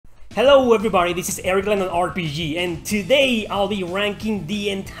Hello everybody, this is Erick Landon RPG, and today I'll be ranking the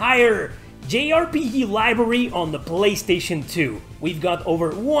entire JRPG library on the PlayStation 2. We've got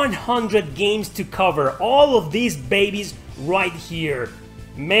over 100 games to cover, all of these babies right here.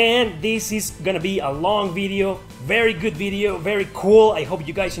 Man, this is gonna be a long video, very good video, very cool. I hope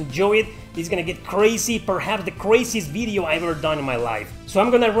you guys enjoy it. This is gonna get crazy, perhaps the craziest video I've ever done in my life. So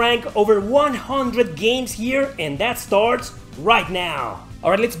I'm gonna rank over 100 games here, and that starts right now.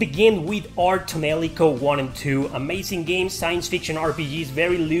 Alright, let's begin with Art Tonelico 1 and 2. Amazing games, science fiction RPGs,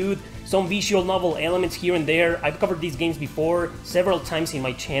 very lewd, some visual novel elements here and there. I've covered these games before several times in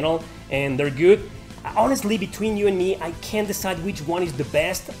my channel, and they're good. Honestly, between you and me, I can't decide which one is the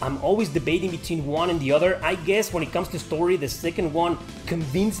best. I'm always debating between one and the other. I guess when it comes to story, the second one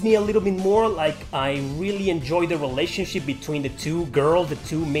convinced me a little bit more. Like, I really enjoy the relationship between the two girls, the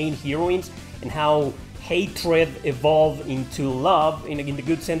two main heroines, and how hatred evolved into love in the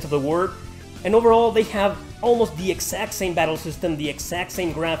good sense of the word. And overall, they have almost the exact same battle system, the exact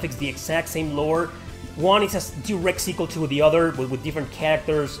same graphics, the exact same lore. One is a direct sequel to the other, but with different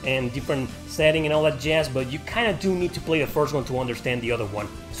characters and different setting and all that jazz, but you kind of do need to play the first one to understand the other one.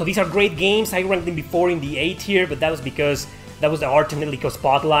 So these are great games. I ranked them before in the 8 here, but that was because that was the Art Tonelico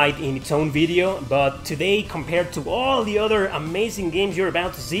spotlight in its own video. But today, compared to all the other amazing games you're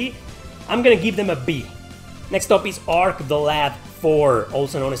about to see, I'm gonna give them a B. Next up is Ark the Lad 4,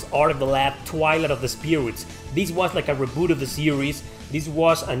 also known as Ark the Lad Twilight of the Spirits. This was like a reboot of the series. This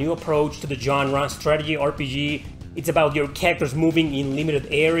was a new approach to the genre, strategy RPG. It's about your characters moving in limited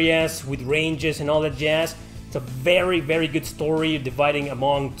areas with ranges and all that jazz. It's a very, very good story dividing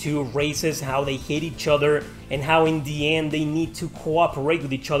among two races, how they hate each other, and how in the end they need to cooperate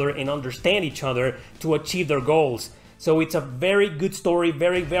with each other and understand each other to achieve their goals. So it's a very good story,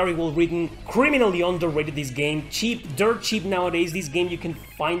 very, very well written, criminally underrated this game, cheap, dirt cheap nowadays. This game you can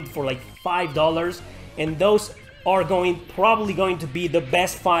find for like $5, and those are probably going to be the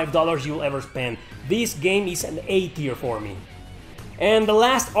best $5 you'll ever spend. This game is an A tier for me. And the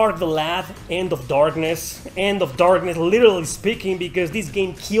last Ark the Lad, End of Darkness, literally speaking, because this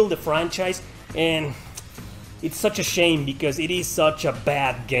game killed the franchise, and it's such a shame because it is such a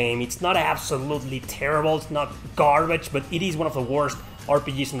bad game. It's not absolutely terrible, it's not garbage, but it is one of the worst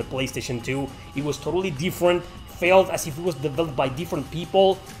RPGs on the PlayStation 2. It was totally different, felt as if it was developed by different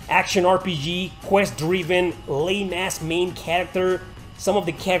people. Action RPG, quest-driven, lame-ass main character. Some of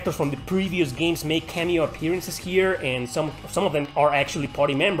the characters from the previous games make cameo appearances here, and some of them are actually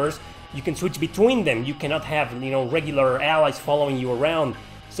party members. You can switch between them. You cannot have, regular allies following you around.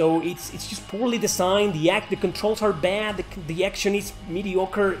 So it's just poorly designed. The controls are bad. The action is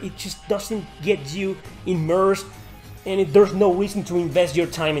mediocre. It just doesn't get you immersed, and there's no reason to invest your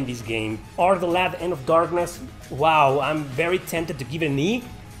time in this game. Ark the Lad, End of Darkness. Wow, I'm very tempted to give it an E,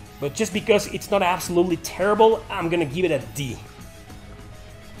 but just because it's not absolutely terrible, I'm gonna give it a D.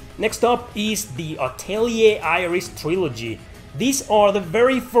 Next up is the Atelier Iris trilogy. These are the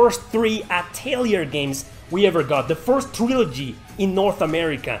very first 3 Atelier games we ever got, the first trilogy in North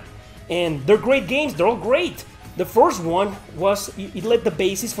America. And they're great games, they're all great. The first one it laid the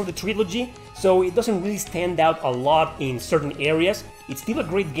basis for the trilogy, so it doesn't really stand out a lot in certain areas. It's still a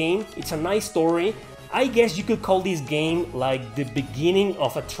great game, it's a nice story. I guess you could call this game like the beginning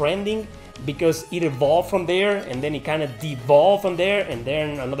of a trending, because it evolved from there, and then it kind of devolved from there, and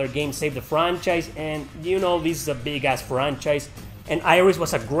then another game saved the franchise, and this is a big ass franchise. And Iris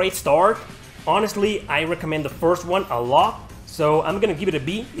was a great start. Honestly, I recommend the first one a lot, so I'm gonna give it a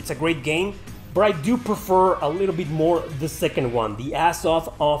B. It's a great game, but I do prefer a little bit more the second one, the Ass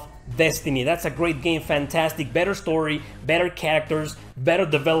Off of Destiny. That's a great game, fantastic, better story, better characters, better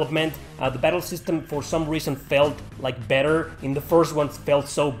development. The battle system for some reason felt like better. In the first one felt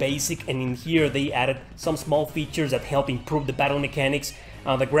so basic, and in here they added some small features that help improve the battle mechanics.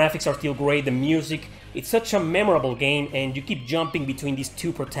 The graphics are still great, the music. It's such a memorable game, and you keep jumping between these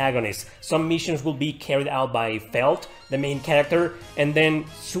two protagonists. Some missions will be carried out by Felt, the main character, and then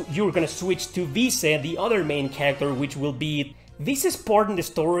you're gonna switch to Vise, the other main character, which will be... Vise's part in the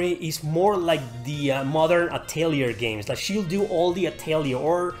story is more like the modern Atelier games. Like, she'll do all the Atelier,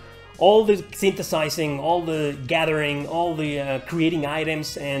 or all the synthesizing, all the gathering, all the creating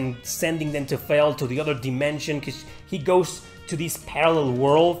items and sending them to Felt, to the other dimension, because he goes to this parallel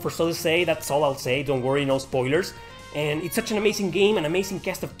world, for so to say. That's all I'll say, don't worry, no spoilers. And it's such an amazing game, an amazing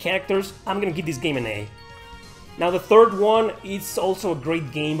cast of characters. I'm gonna give this game an A. Now the third one, it's also a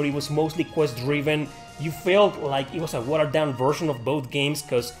great game, but it was mostly quest driven. You felt like it was a watered down version of both games,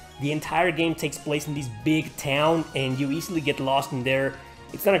 because the entire game takes place in this big town, and you easily get lost in there.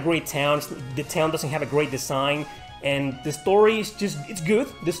 It's not a great town, the town doesn't have a great design, and the story is just, it's good.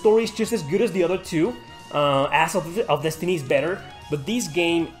 The story is just as good as the other two. As of Destiny is better, but this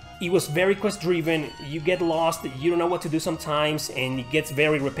game, it was very quest-driven. You get lost, you don't know what to do sometimes, and it gets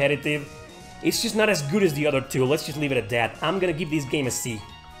very repetitive. It's just not as good as the other two, let's just leave it at that. I'm gonna give this game a C.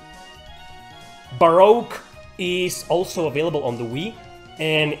 Baroque is also available on the Wii,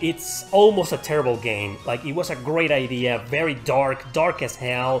 and it's almost a terrible game. Like, it was a great idea, very dark as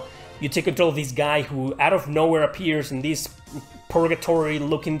hell. You take control of this guy who out of nowhere appears in this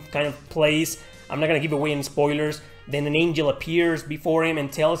purgatory-looking kind of place. I'm not gonna give away any spoilers. Then an angel appears before him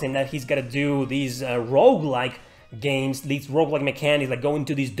and tells him that he's gotta do these roguelike games, these roguelike mechanics, like go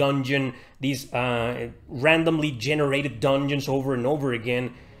into this dungeon, these randomly generated dungeons over and over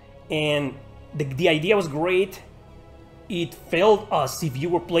again. And the idea was great. It felt as if you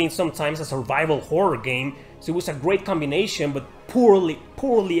were playing sometimes a survival horror game, so it was a great combination, but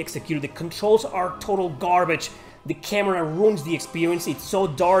poorly executed. The controls are total garbage. The camera ruins the experience. It's so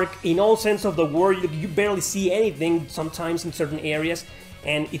dark in all sense of the word. You barely see anything sometimes in certain areas,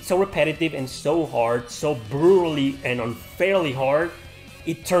 and it's so repetitive and so hard, so brutally and unfairly hard,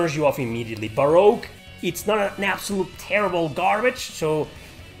 it turns you off immediately. Baroque, it's not an absolute terrible garbage, so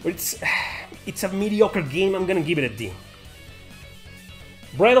it's a mediocre game. I'm gonna give it a D.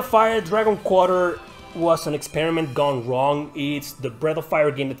 Breath of Fire Dragon Quarter was an experiment gone wrong. It's the Breath of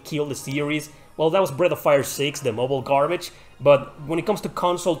Fire game that killed the series. Well, that was Breath of Fire 6, the mobile garbage, but when it comes to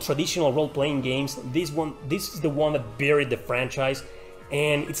console traditional role-playing games, this is the one that buried the franchise,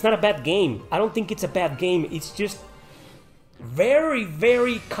 and it's not a bad game. I don't think it's a bad game, it's just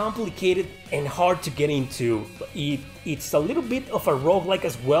very complicated and hard to get into. It's a little bit of a roguelike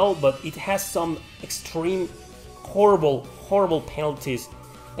as well, but it has some extreme, horrible penalties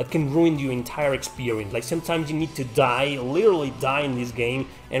that can ruin your entire experience. Like, sometimes you need to die, literally die in this game,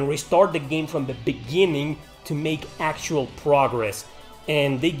 and restart the game from the beginning to make actual progress.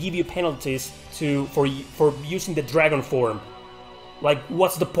 And they give you penalties for using the dragon form. Like,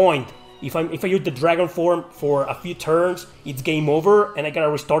 what's the point? If I use the dragon form for a few turns, it's game over, and I gotta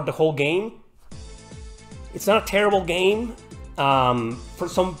restart the whole game. It's not a terrible game. For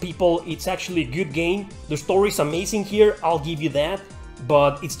some people, it's actually a good game. The story's amazing here, I'll give you that.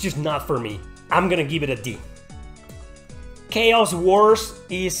 But it's just not for me. I'm gonna give it a D. Chaos Wars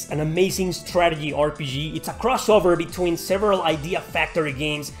is an amazing strategy RPG. It's a crossover between several Idea Factory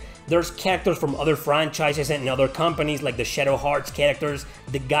games. There's characters from other franchises and other companies, like the Shadow Hearts characters,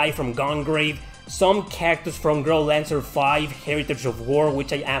 the guy from Gongrave, some characters from Girl Lancer 5, Heritage of War,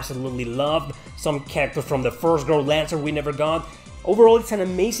 which I absolutely loved, some characters from the first Girl Lancer we never got. Overall, it's an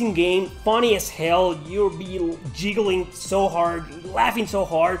amazing game, funny as hell. You'll be jiggling so hard, laughing so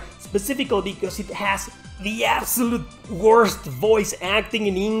hard, specifically because it has the absolute worst voice acting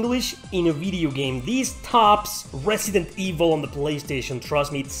in English in a video game. This tops Resident Evil on the PlayStation,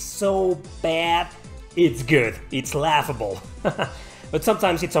 trust me, it's so bad. It's good, it's laughable. But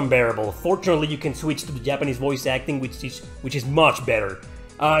sometimes it's unbearable. Fortunately, you can switch to the Japanese voice acting, which is much better.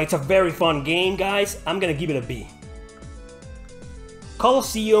 It's a very fun game, guys. I'm gonna give it a B.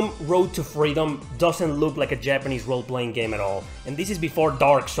 Colosseum Road to Freedom doesn't look like a Japanese role-playing game at all, and this is before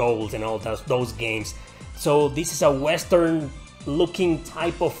Dark Souls and all those games. So this is a Western-looking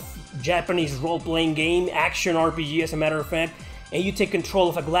type of Japanese role-playing game, action RPG as a matter of fact, and you take control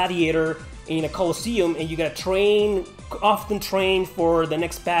of a gladiator in a Colosseum, and you gotta often train for the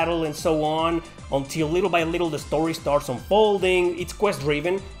next battle and so on, until little by little the story starts unfolding. It's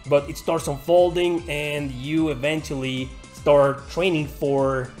quest-driven, but it starts unfolding, and you eventually start training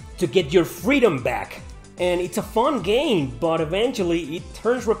to get your freedom back. And it's a fun game, but eventually it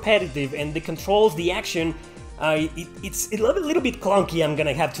turns repetitive, and the controls, the action, it's a little bit clunky, I'm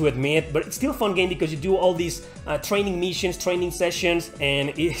gonna have to admit, but it's still a fun game because you do all these training missions, training sessions, and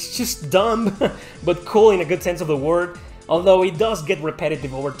it's just dumb, but cool in a good sense of the word. Although it does get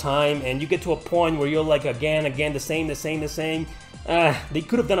repetitive over time, and you get to a point where you're like, again, the same. They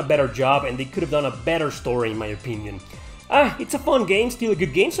could have done a better job, and they could have done a better story, in my opinion. It's a fun game, still a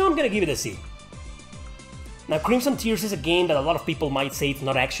good game, so I'm gonna give it a C. Now, Crimson Tears is a game that a lot of people might say it's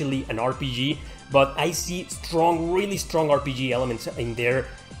not actually an RPG, but I see really strong RPG elements in there.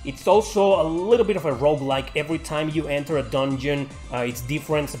 It's also a little bit of a roguelike. Every time you enter a dungeon, it's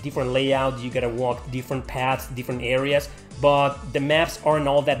a different layout, you gotta walk different paths, different areas, but the maps aren't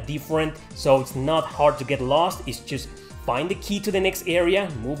all that different, so it's not hard to get lost. It's just find the key to the next area,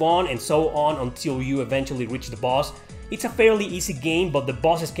 move on, and so on until you eventually reach the boss. It's a fairly easy game, but the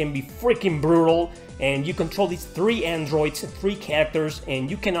bosses can be freaking brutal, and you control these 3 androids, 3 characters, and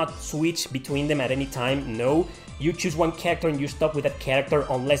you cannot switch between them at any time, no. You choose one character and you're stuck with that character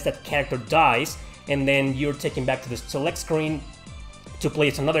unless that character dies, and then you're taken back to the select screen to play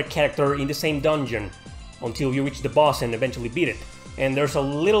as another character in the same dungeon until you reach the boss and eventually beat it. And there's a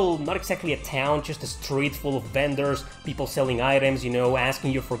little, not exactly a town, just a street full of vendors, people selling items, you know,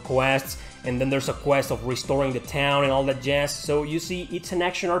 asking you for quests, and then there's a quest of restoring the town and all that jazz. So you see, it's an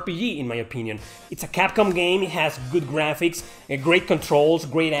action RPG in my opinion. It's a Capcom game, it has good graphics, great controls,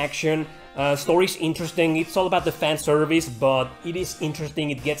 great action, story's interesting, it's all about the fan service, but it is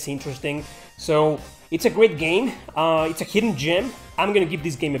interesting, it gets interesting. So it's a great game, it's a hidden gem. I'm gonna give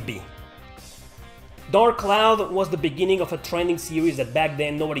this game a B. Dark Cloud was the beginning of a trending series that back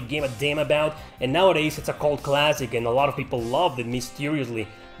then nobody gave a damn about, and nowadays it's a cult classic and a lot of people loved it mysteriously.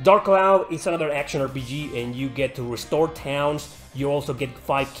 Dark Cloud is another action RPG and you get to restore towns, you also get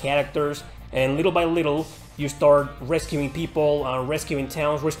 5 characters, and little by little you start rescuing people, rescuing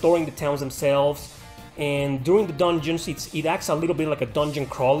towns, restoring the towns themselves, and during the dungeons it acts a little bit like a dungeon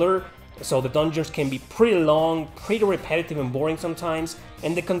crawler. So the dungeons can be pretty long, pretty repetitive and boring sometimes,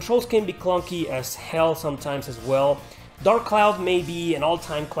 and the controls can be clunky as hell sometimes as well. Dark Cloud may be an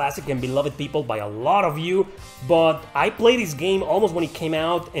all-time classic and beloved people by a lot of you, but I played this game almost when it came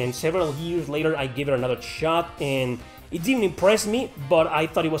out, and several years later I gave it another shot, and it didn't impress me, but I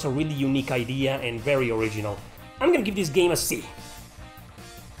thought it was a really unique idea and very original. I'm gonna give this game a C.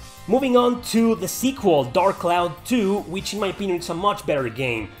 Moving on to the sequel, Dark Cloud 2, which in my opinion is a much better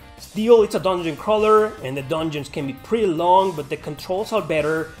game. Still, it's a dungeon crawler, and the dungeons can be pretty long, but the controls are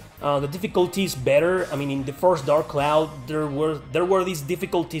better, the difficulty is better. I mean, in the first Dark Cloud, there were these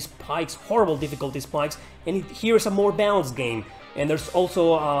difficulty spikes, horrible difficulty spikes, and here's a more balanced game. And there's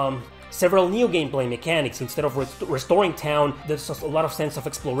also several new gameplay mechanics. Instead of restoring town, there's a lot of sense of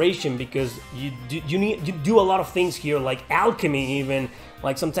exploration, because you do a lot of things here, like alchemy even,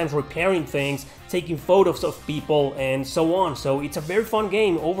 like sometimes repairing things, taking photos of people, and so on. So it's a very fun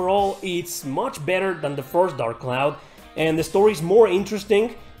game. Overall, it's much better than the first Dark Cloud, and the story is more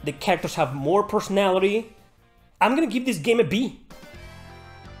interesting, the characters have more personality. I'm gonna give this game a B.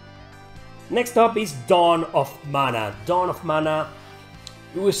 Next up is Dawn of Mana. Dawn of Mana,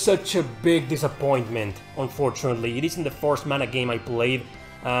 it was such a big disappointment, unfortunately. It isn't the first Mana game I played.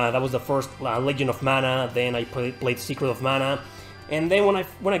 That was the first Legend of Mana, then I played Secret of Mana. And then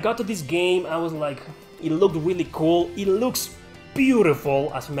when I got to this game, I was like, it looked really cool, it looks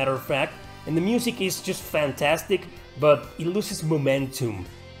beautiful as a matter of fact, and the music is just fantastic, but it loses momentum.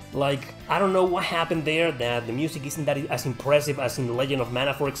 Like, I don't know what happened there, that the music isn't that as impressive as in Legend of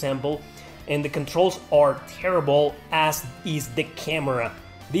Mana, for example, and the controls are terrible, as is the camera.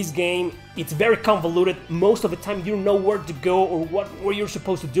 This game, it's very convoluted. Most of the time you don't know where to go or what you're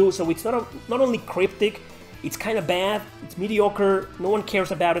supposed to do, so it's not only cryptic, it's kind of bad, it's mediocre, no one cares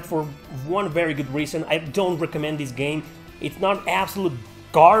about it for one very good reason. I don't recommend this game. It's not absolute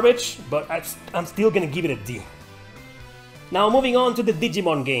garbage, but I'm still gonna give it a D. Now moving on to the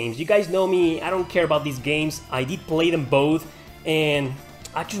Digimon games. You guys know me, I don't care about these games. I did play them both, and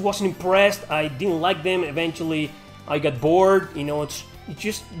I just wasn't impressed. I didn't like them. Eventually I got bored, you know, it's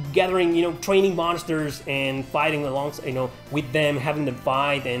just gathering, you know, training monsters and fighting alongside, you know, with them, having them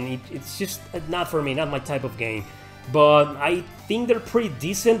fight, and it's just not for me, not my type of game. But I think they're pretty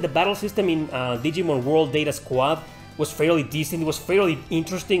decent. The battle system in Digimon World Data Squad was fairly decent, it was fairly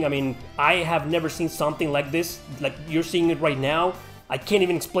interesting. I mean, I have never seen something like this, like you're seeing it right now. I can't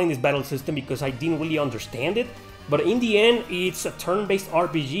even explain this battle system because I didn't really understand it. But in the end, it's a turn-based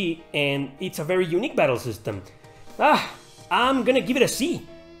RPG, and it's a very unique battle system. I'm gonna give it a C.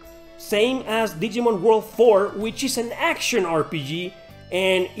 Same as Digimon World 4, which is an action RPG,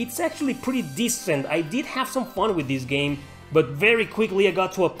 and it's actually pretty decent. I did have some fun with this game, but very quickly I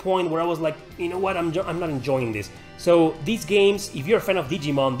got to a point where I was like, you know what, I'm not enjoying this. So these games, if you're a fan of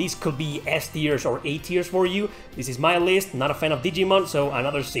Digimon, these could be S tiers or A tiers for you. This is my list, not a fan of Digimon, so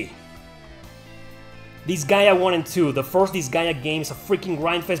another C. Disgaea 1 and 2. The first Disgaea game is a freaking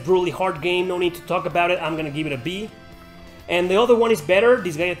grindfest, brutally hard game, no need to talk about it, I'm gonna give it a B. And the other one is better.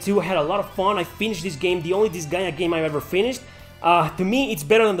 Disgaea 2 had a lot of fun. I finished this game, the only Disgaea game I've ever finished. To me, it's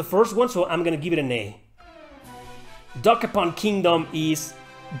better than the first one, so I'm gonna give it an A. Dokapon Kingdom is,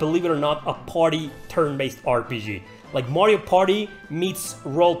 believe it or not, a party turn-based RPG. Like Mario Party meets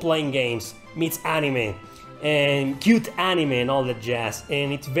role-playing games, meets anime, and cute anime and all that jazz.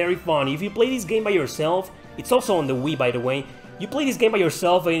 And it's very fun. If you play this game by yourself, it's also on the Wii, by the way. You play this game by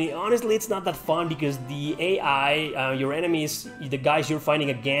yourself, and honestly it's not that fun because the AI, your enemies, the guys you're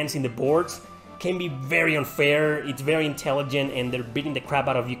fighting against in the boards, can be very unfair, it's very intelligent, and they're beating the crap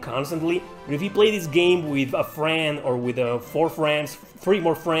out of you constantly. But if you play this game with a friend or with 4 friends, 3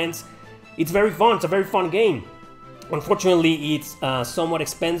 more friends, it's very fun, it's a very fun game. Unfortunately, it's somewhat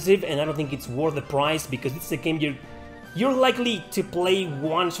expensive, and I don't think it's worth the price because it's a game you're likely to play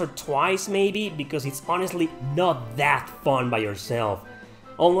once or twice maybe, because it's honestly not that fun by yourself.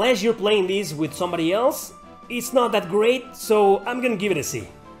 Unless you're playing this with somebody else, it's not that great, so I'm gonna give it a C.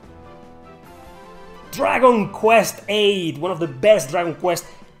 Dragon Quest VIII, one of the best Dragon Quest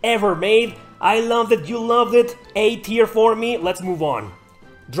ever made. I loved it, you loved it, A tier for me. Let's move on.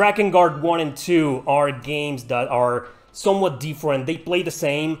 Drakengard 1 and 2 are games that are somewhat different. They play the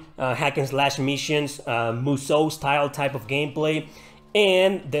same hack and slash missions, Musou style type of gameplay,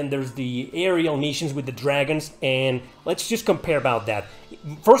 and then there's the aerial missions with the dragons, and let's just compare about that.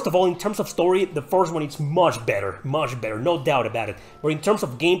 First of all, in terms of story, the first one is much better, no doubt about it. But in terms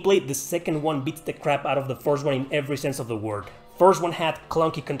of gameplay, the second one beats the crap out of the first one in every sense of the word. First one had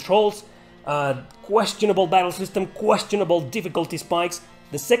clunky controls, questionable battle system, questionable difficulty spikes.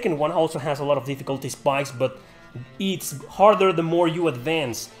 The second one also has a lot of difficulty spikes, but it's harder the more you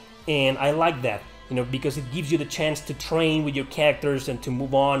advance, and I like that, you know, because it gives you the chance to train with your characters and to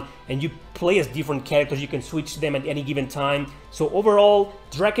move on, and you play as different characters, you can switch them at any given time. So overall,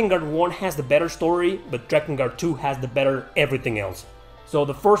 Drakengard 1 has the better story, but Drakengard 2 has the better everything else. So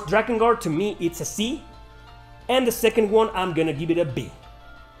the first Drakengard, to me, it's a C, and the second one, I'm gonna give it a B.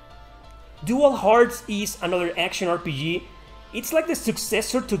 Dual Hearts is another action RPG. It's like the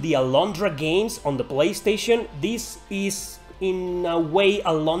successor to the Alundra games on the PlayStation. This is, in a way,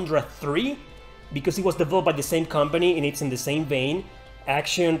 Alundra 3, because it was developed by the same company and it's in the same vein.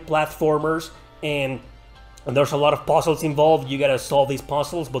 Action, platformers, and there's a lot of puzzles involved. You gotta solve these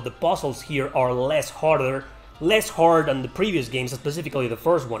puzzles, but the puzzles here are less hard than the previous games, specifically the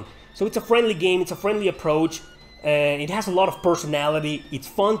first one. So it's a friendly game, it's a friendly approach, and it has a lot of personality, it's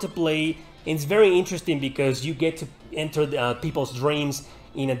fun to play, and it's very interesting because you get to enter people's dreams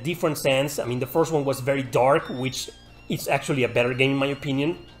in a different sense. I mean, the first one was very dark, which is actually a better game in my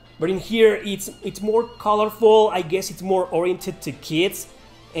opinion. But in here, it's more colorful, I guess it's more oriented to kids.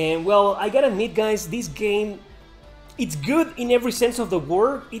 And well, I gotta admit guys, this game, it's good in every sense of the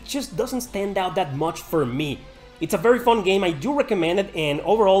word, it just doesn't stand out that much for me. It's a very fun game, I do recommend it, and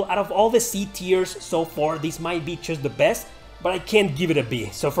overall, out of all the C tiers so far, this might be just the best, but I can't give it a B.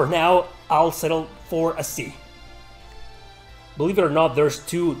 So for now, I'll settle for a C. Believe it or not, there's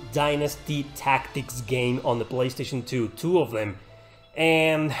two Dynasty Tactics games on the PlayStation 2, two of them.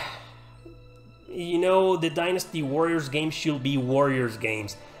 And, you know, the Dynasty Warriors games should be Warriors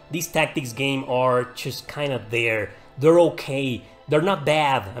games. These Tactics games are just kind of there. They're okay. They're not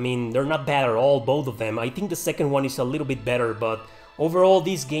bad. I mean, they're not bad at all, both of them. I think the second one is a little bit better, but overall,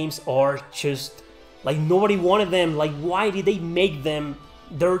 these games are just, like, nobody wanted them. Like, why did they make them?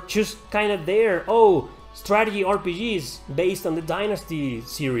 They're just kind of there. Oh, strategy RPGs based on the Dynasty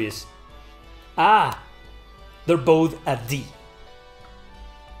series. Ah, they're both a D.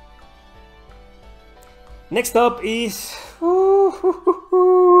 Next up is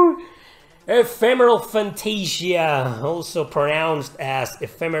Ephemeral Fantasia, also pronounced as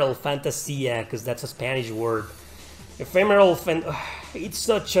Ephemeral Fantasia, because that's a Spanish word. It's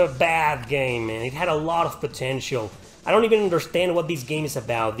such a bad game, man. It had a lot of potential. I don't even understand what this game is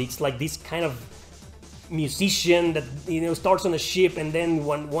about. It's like this kind of musician that, you know, starts on a ship, and then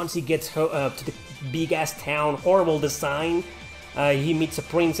once he gets to the big-ass town, horrible design, he meets a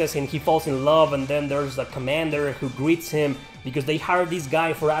princess and he falls in love, and then there's a commander who greets him because they hired this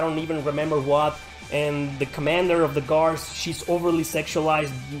guy for I don't even remember what, and the commander of the guards, she's overly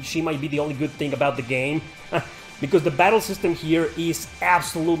sexualized. She might be the only good thing about the game because the battle system here is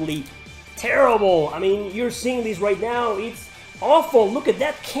absolutely terrible. I mean, you're seeing this right now, it's awful. Look at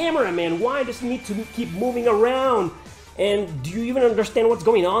that camera, man. Why does it need to keep moving around? And do you even understand what's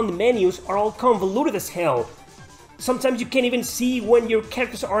going on? The menus are all convoluted as hell. Sometimes you can't even see when your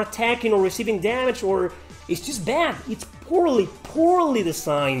characters are attacking or receiving damage, or it's just bad. It's poorly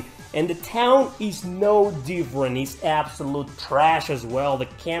designed, and the town is no different. It's absolute trash as well. The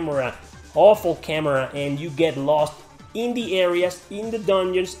camera, awful camera, and you get lost in the areas, in the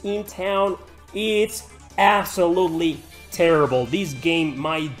dungeons, in town. It's absolutely terrible. This game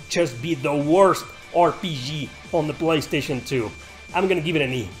might just be the worst RPG on the PlayStation 2. I'm gonna give it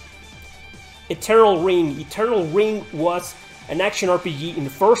an E. Eternal Ring. Eternal Ring was an action RPG in the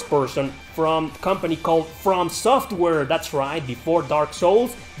first person from a company called From Software. That's right, before Dark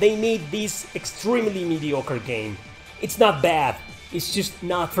Souls, they made this extremely mediocre game. It's not bad, it's just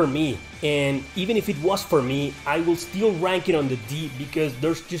not for me. And even if it was for me, I will still rank it on the D because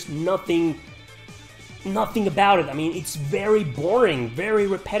there's just nothing about it. I mean, it's very boring, very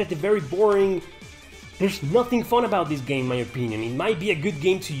repetitive, very boring. There's nothing fun about this game, in my opinion. It might be a good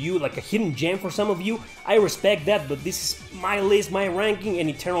game to you, like a hidden gem for some of you. I respect that, but this is my list, my ranking, and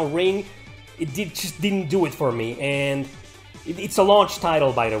Eternal Ring, just didn't do it for me. And it's a launch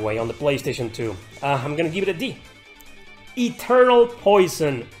title, by the way, on the PlayStation 2. I'm gonna give it a D. Eternal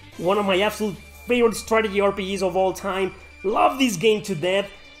Poison, one of my absolute favorite strategy RPGs of all time. Love this game to death.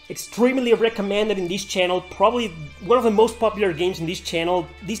 Extremely recommended in this channel. Probably one of the most popular games in this channel.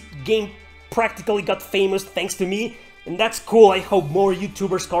 This game practically got famous thanks to me, and that's cool. I hope more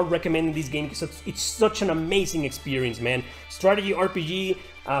YouTubers start recommending this game because it's such an amazing experience, man. Strategy RPG,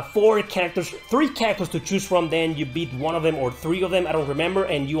 3 characters to choose from, then you beat one of them or 3 of them, I don't remember,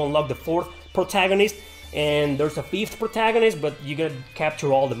 and you unlock the 4th protagonist. And there's a 5th protagonist, but you gotta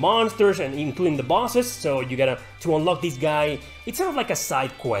capture all the monsters, and including the bosses, so you gotta, to unlock this guy, it's sort of like a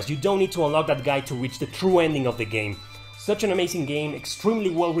side quest. You don't need to unlock that guy to reach the true ending of the game. Such an amazing game,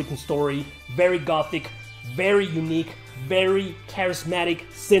 extremely well written story, very gothic, very unique, very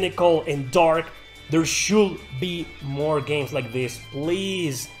charismatic, cynical, and dark. There should be more games like this,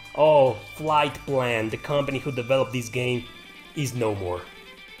 please. Oh, Flight Plan, the company who developed this game, is no more.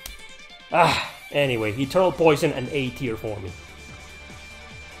 Anyway, Eternal Poison, an A tier for me.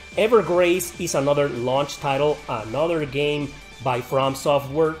 Evergrace is another launch title, another game by From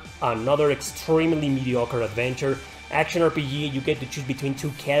Software, another extremely mediocre adventure. Action RPG, you get to choose between 2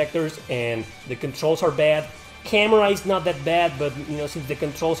 characters, and the controls are bad. Camera is not that bad, but you know, since the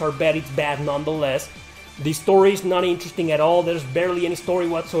controls are bad, it's bad nonetheless. The story is not interesting at all, there's barely any story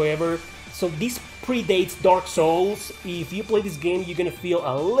whatsoever. So this predates Dark Souls. If you play this game, you're gonna feel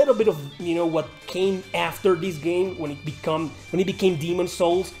a little bit of, you know, what came after this game when it became Demon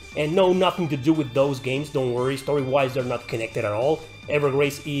Souls. And no, nothing to do with those games, don't worry. Story-wise, they're not connected at all.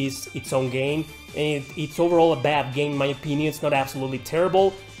 Evergrace is its own game, and it's overall a bad game in my opinion. It's not absolutely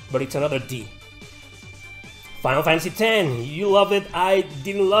terrible, but it's another D. Final Fantasy X, you love it, I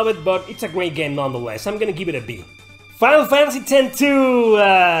didn't love it, but it's a great game nonetheless. I'm gonna give it a B. Final Fantasy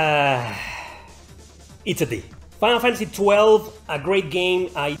X-2, it's a D. Final Fantasy XII, a great game.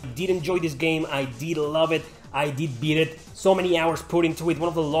 I did enjoy this game, I did love it, I did beat it. So many hours put into it, one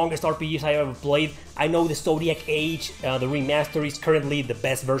of the longest RPGs I ever played. I know the Zodiac Age, the remaster, is currently the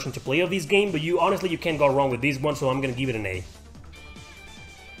best version to play of this game, but honestly you can't go wrong with this one, so I'm gonna give it an A.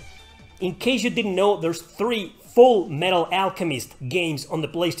 In case you didn't know, there's 3 Full Metal Alchemist games on the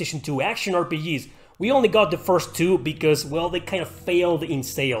PlayStation 2 action RPGs. We only got the first 2 because, well, they kind of failed in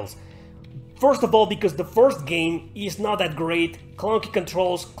sales. First of all, because the first game is not that great, clunky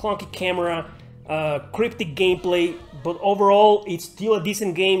controls, clunky camera, cryptic gameplay, but overall it's still a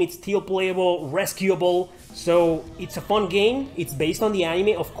decent game, it's still playable, rescuable, so it's a fun game. It's based on the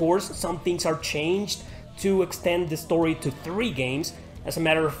anime, of course. Some things are changed to extend the story to 3 games, as a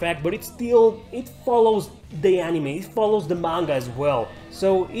matter of fact, but it follows the anime, it follows the manga as well,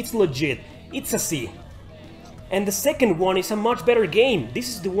 so it's legit. It's a C. And the second one is a much better game. This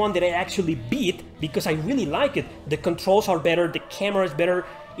is the one that I actually beat because I really like it. The controls are better, the camera is better.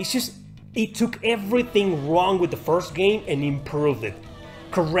 It's just, it took everything wrong with the first game and improved it,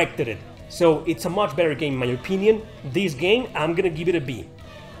 corrected it. So it's a much better game in my opinion. This game, I'm gonna give it a B.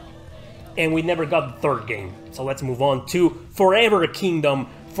 And we never got the third game. So let's move on to Forever Kingdom.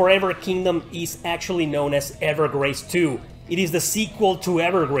 Forever Kingdom is actually known as Evergrace 2. It is the sequel to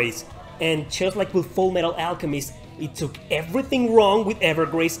Evergrace. And just like with Full Metal Alchemist, it took everything wrong with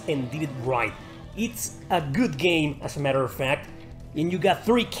Evergrace and did it right. It's a good game, as a matter of fact. And you got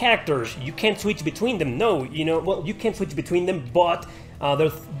 3 characters. You can't switch between them. No, you know, well, you can switch between them, but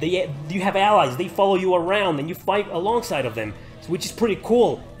you have allies. They follow you around and you fight alongside of them, which is pretty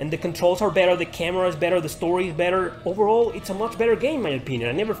cool. And the controls are better, the camera is better, the story is better. Overall, it's a much better game in my opinion.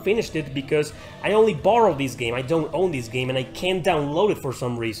 I never finished it because I only borrowed this game. I don't own this game and I can't download it for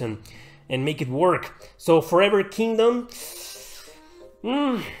some reason and make it work. So Forever Kingdom,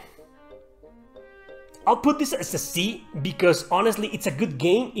 I'll put this as a C because honestly it's a good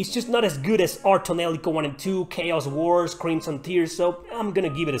game. It's just not as good as Artonelico 1 and 2, Chaos Wars, Crimson Tears, so I'm gonna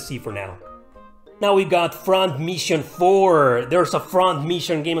give it a C for now. Now we got Front Mission 4. There's a Front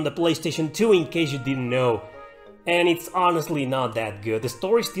Mission game on the PlayStation 2 in case you didn't know. And it's honestly not that good. The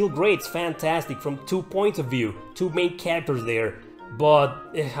story's still great, it's fantastic from 2 points of view, 2 main characters there.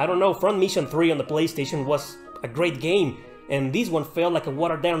 But, I don't know, Front Mission 3 on the PlayStation was a great game, and this one felt like a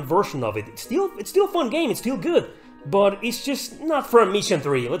watered-down version of it. It's still a fun game, it's still good, but it's just not Front Mission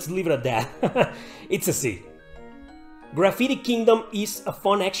 3, let's leave it at that. It's a C. Graffiti Kingdom is a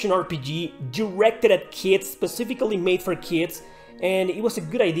fun action RPG directed at kids, specifically made for kids, and it was a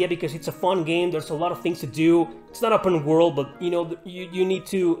good idea because it's a fun game. There's a lot of things to do. It's not open world, but you know, you need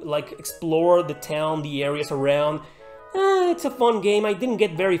to like explore the town, the areas around. It's a fun game. I didn't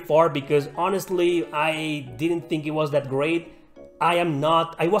get very far because honestly I didn't think it was that great.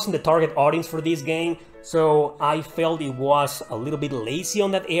 I wasn't the target audience for this game, so I felt it was a little bit lazy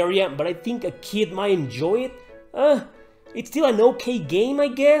on that area, but I think a kid might enjoy it. It's still an okay game, I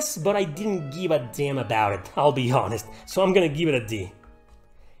guess, but I didn't give a damn about it, I'll be honest, so I'm gonna give it a D.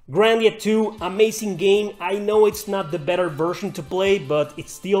 Grandia 2, amazing game. I know it's not the better version to play, but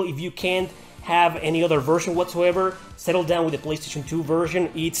it's still, if you can't have any other version whatsoever, settle down with the PlayStation 2 version.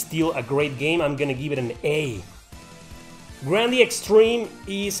 It's still a great game. I'm gonna give it an A. Grandia Extreme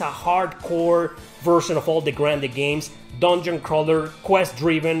is a hardcore version of all the Grandia games. Dungeon crawler, quest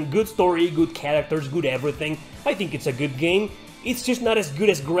driven, good story, good characters, good everything. I think it's a good game. It's just not as good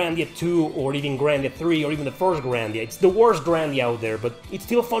as Grandia 2 or even Grandia 3 or even the first Grandia. It's the worst Grandia out there, but it's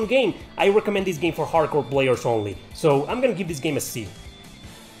still a fun game. I recommend this game for hardcore players only. So I'm gonna give this game a C.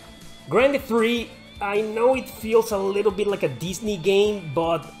 Grandia 3, I know it feels a little bit like a Disney game,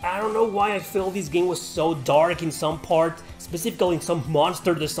 but I don't know why I felt this game was so dark in some part, specifically in some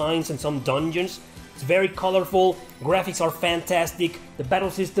monster designs and some dungeons. It's very colorful, graphics are fantastic, the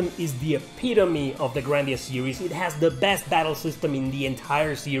battle system is the epitome of the Grandia series. It has the best battle system in the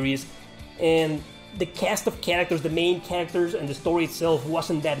entire series, and the cast of characters, the main characters, and the story itself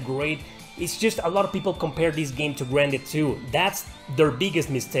wasn't that great. It's just a lot of people compare this game to Grandia 2. That's their biggest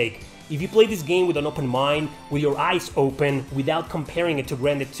mistake. If you play this game with an open mind, with your eyes open, without comparing it to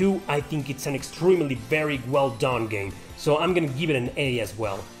Grandia 2, I think it's an extremely very well done game. So I'm gonna give it an A as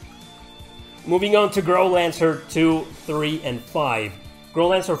well. Moving on to Growlancer 2, 3, and 5.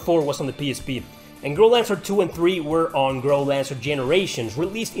 Growlancer 4 was on the PSP, and Growlancer 2 and 3 were on Growlancer Generations,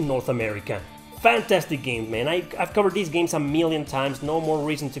 released in North America. Fantastic games, man. I've covered these games a million times, no more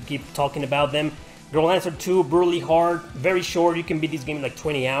reason to keep talking about them. Growlancer 2, brutally hard, very short, you can beat this game in like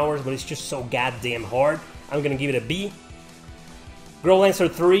 20 hours, but it's just so goddamn hard. I'm gonna give it a B. Growlancer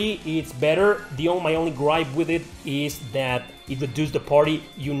 3, it's better. My only gripe with it is that it reduced the party.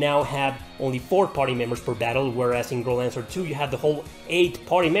 You now have only 4 party members per battle, whereas in Growlancer 2 you have the whole 8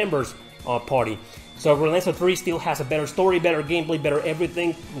 party members party. So Growlancer 3 still has a better story, better gameplay, better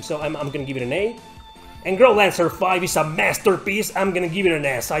everything, so I'm gonna give it an A. And Growlancer 5 is a masterpiece, I'm gonna give it an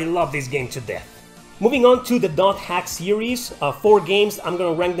S. I love this game to death. Moving on to the Dot Hack series, 4 games, I'm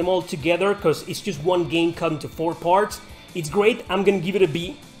gonna rank them all together because it's just one game cut into 4 parts. It's great, I'm gonna give it a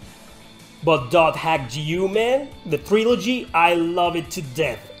B. But Dot Hack GU, man, the trilogy, I love it to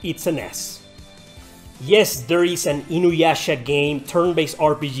death. It's an S. Yes, there is an Inuyasha game, turn-based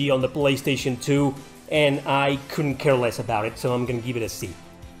RPG on the PlayStation 2, and I couldn't care less about it, so I'm gonna give it a C.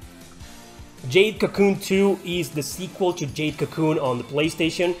 Jade Cocoon 2 is the sequel to Jade Cocoon on the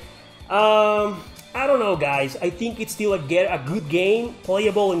PlayStation. I don't know, guys. I think it's still a good game,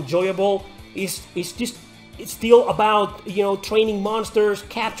 playable, enjoyable. It's still about, you know, training monsters,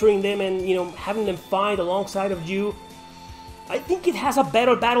 capturing them, and, you know, having them fight alongside of you. I think it has a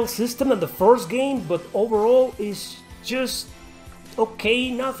better battle system than the first game, but overall it's just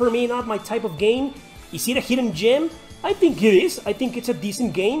okay. Not for me, not my type of game. Is it a hidden gem? I think it is. I think it's a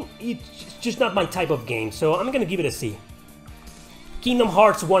decent game. It's just not my type of game, so I'm gonna give it a C. Kingdom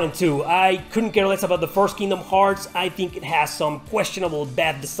Hearts 1 and 2. I couldn't care less about the first Kingdom Hearts. I think it has some questionable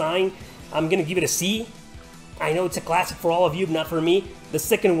bad design. I'm gonna give it a C. I know it's a classic for all of you, but not for me. The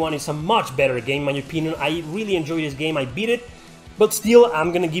second one is a much better game, in my opinion. I really enjoyed this game, I beat it, but still,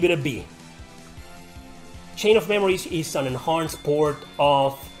 I'm gonna give it a B. Chain of Memories is an enhanced port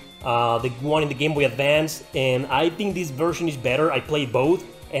of the one in the Game Boy Advance, and I think this version is better. I played both,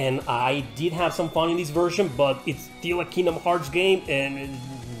 and I did have some fun in this version, but it's still a Kingdom Hearts game, and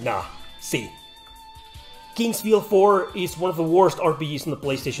nah, C. King's Field 4 is one of the worst RPGs on the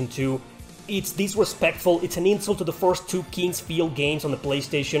PlayStation 2. It's disrespectful, it's an insult to the first 2 King's Field games on the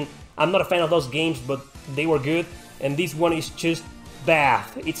PlayStation. I'm not a fan of those games, but they were good, and this one is just bad.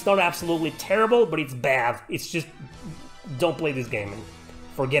 It's not absolutely terrible, but it's bad. It's just, don't play this game and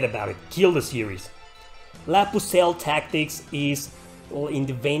forget about it. Kill the series. La Pucelle Tactics is in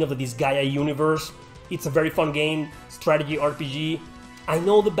the vein of the Disgaea universe. It's a very fun game, strategy RPG. I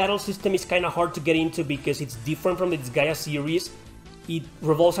know the battle system is kind of hard to get into because it's different from the Disgaea series. It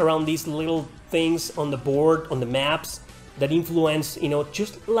revolves around these little things on the board, on the maps, that influence, you know,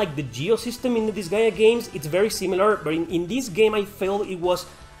 just like the Geo system in the Disgaea games. It's very similar, but in this game I felt it was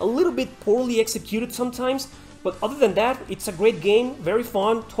a little bit poorly executed sometimes. But other than that, it's a great game, very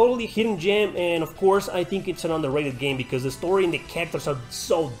fun, totally hidden gem, and of course I think it's an underrated game because the story and the characters are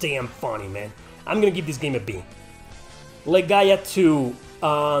so damn funny, man. I'm gonna give this game a B. Legaia 2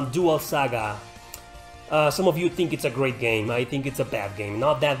 Dual Saga. Some of you think it's a great game. I think it's a bad game.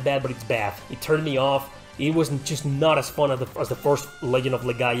 Not that bad, but it's bad. It turned me off. It was just not as fun as the first Legend of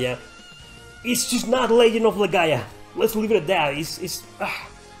Legaia. It's just not Legend of Legaia. Let's leave it at that.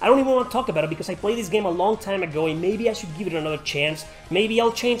 I don't even want to talk about it because I played this game a long time ago and maybe I should give it another chance. Maybe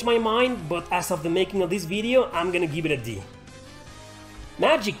I'll change my mind, but as of the making of this video, I'm gonna give it a D.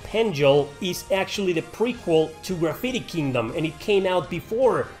 Magic Pendule is actually the prequel to Graffiti Kingdom, and it came out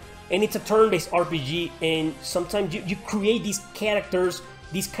before. And it's a turn-based RPG, and sometimes you create these characters,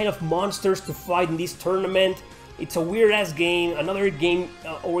 these kind of monsters to fight in this tournament. It's a weird-ass game, another game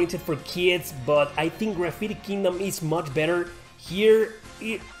oriented for kids, but I think Graffiti Kingdom is much better. Here,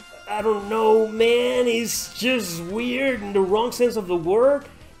 I don't know, man, it's just weird in the wrong sense of the word.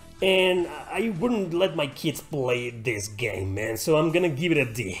 And I wouldn't let my kids play this game, man, so I'm gonna give it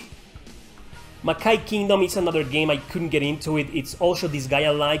a D. Makai Kingdom is another game I couldn't get into it. It's also this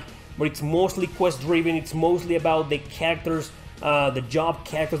Gaia-like, but it's mostly quest-driven. It's mostly about the characters, the job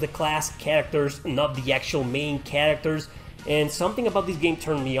characters, the class characters, not the actual main characters. And something about this game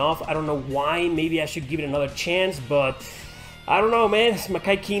turned me off. I don't know why. Maybe I should give it another chance, but I don't know, man.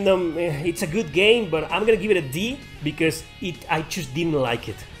 Makai Kingdom, it's a good game, but I'm gonna give it a D because I just didn't like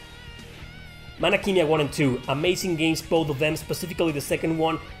it. Manakimia 1 and 2, amazing games, both of them, specifically the second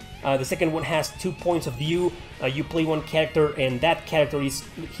one. The second one has 2 points of view. You play one character, and that character is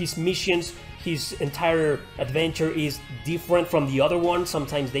his missions, his entire adventure is different from the other one.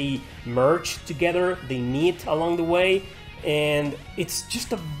 Sometimes they merge together, they meet along the way, and it's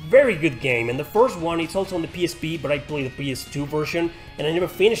just a very good game. And the first one, it's also on the PSP, but I played the PS2 version, and I never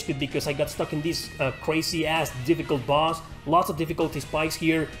finished it because I got stuck in this crazy-ass difficult boss. Lots of difficulty spikes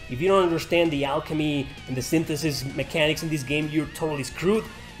here. If you don't understand the alchemy and the synthesis mechanics in this game, you're totally screwed.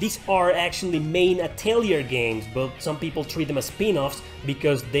 These are actually main Atelier games, but some people treat them as spin-offs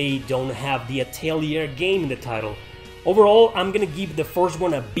because they don't have the Atelier game in the title. Overall, I'm gonna give the first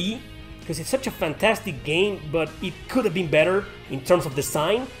one a B, because it's such a fantastic game, but it could have been better in terms of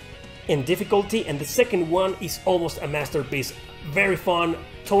design and difficulty, and the second one is almost a masterpiece. Very fun,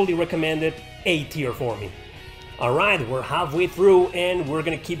 totally recommended, A tier for me. Alright, we're halfway through and we're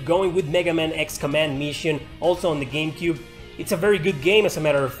gonna keep going with Mega Man X Command Mission, also on the GameCube. It's a very good game, as a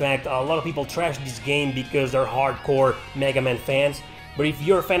matter of fact. A lot of people trash this game because they're hardcore Mega Man fans, but if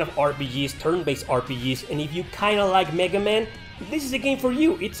you're a fan of RPGs, turn-based RPGs, and if you kinda like Mega Man, this is a game for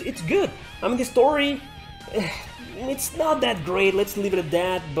you. It's good. I mean, the story, it's not that great, let's leave it at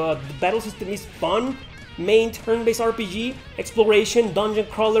that, but the battle system is fun. Main turn-based RPG, exploration, dungeon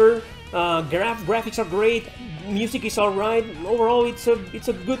crawler, graphics are great, music is alright. Overall, it's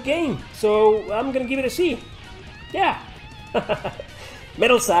a good game. So I'm gonna give it a C. Yeah.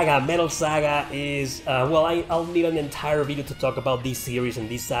 Metal Saga is well, I'll need an entire video to talk about this series and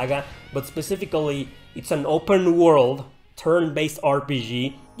this saga, but specifically, it's an open world turn-based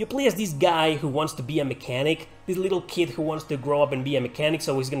RPG. You play as this guy who wants to be a mechanic, this little kid who wants to grow up and be a mechanic,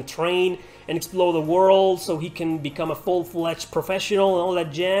 so he's gonna train and explore the world so he can become a full-fledged professional and all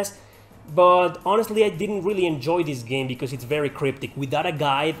that jazz. But honestly, I didn't really enjoy this game because it's very cryptic. Without a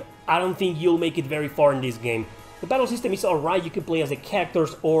guide, I don't think you'll make it very far in this game. The battle system is alright, you can play as the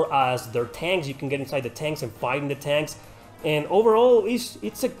characters or as their tanks, you can get inside the tanks and fight in the tanks. And overall, it's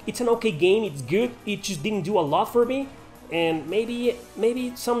an okay game, it's good, it just didn't do a lot for me. And maybe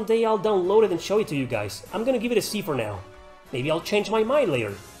someday I'll download it and show it to you guys. I'm gonna give it a C for now. Maybe I'll change my mind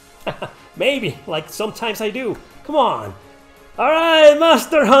later. Maybe, like sometimes I do. Come on. Alright,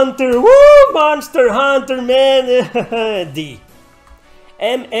 Monster Hunter! Woo! Monster Hunter, man! D.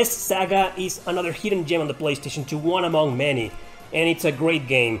 MS Saga is another hidden gem on the PlayStation 2, one among many. And it's a great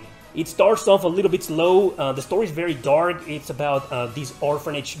game. It starts off a little bit slow, the story is very dark. It's about this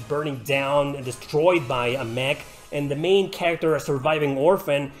orphanage burning down and destroyed by a mech. And the main character, a surviving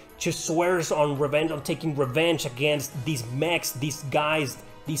orphan, just swears on revenge, on taking revenge against these mechs, these guys,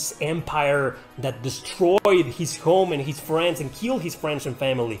 this empire that destroyed his home and his friends and killed his friends and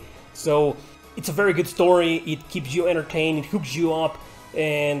family. So it's a very good story, it keeps you entertained, it hooks you up,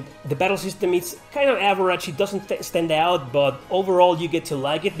 and the battle system is kind of average, it doesn't stand out, but overall you get to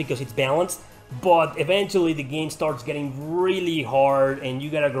like it because it's balanced. But eventually the game starts getting really hard and you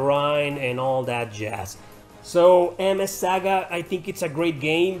gotta grind and all that jazz. So MS Saga, I think it's a great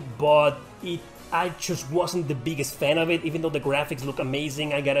game, but I just wasn't the biggest fan of it, even though the graphics look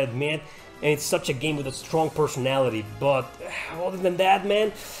amazing, I gotta admit, and it's such a game with a strong personality. But other than that,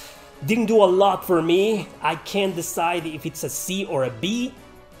 man, didn't do a lot for me. I can't decide if it's a C or a B,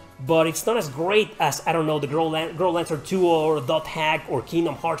 but it's not as great as, I don't know, the Girl Lancer 2 or Dot Hack or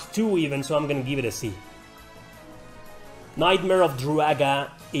Kingdom Hearts 2 even, so I'm gonna give it a C. Nightmare of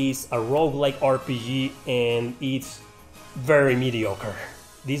Druaga is a roguelike RPG and it's very mediocre.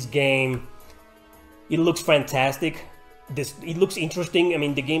 This game, it looks fantastic. It looks interesting. I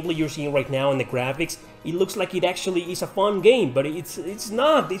mean, the gameplay you're seeing right now and the graphics, it looks like it actually is a fun game, but it's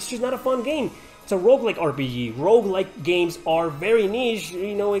not. It's just not a fun game. It's a roguelike RPG. Roguelike games are very niche,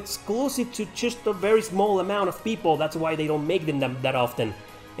 you know, exclusive to just a very small amount of people. That's why they don't make them that often.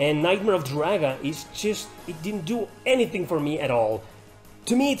 And Nightmare of Druaga is just, it didn't do anything for me at all.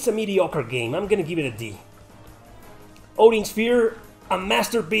 To me, it's a mediocre game. I'm gonna give it a D. Odin Sphere, a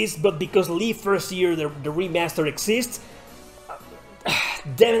masterpiece, but because Leaf First Year, the remaster exists,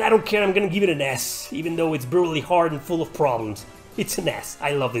 damn it, I don't care, I'm gonna give it an S, even though it's brutally hard and full of problems. It's an S.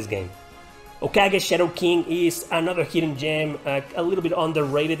 I love this game. Okage Shadow King is another hidden gem, a little bit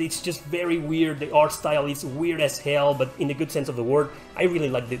underrated. It's just very weird. The art style is weird as hell, but in the good sense of the word. I really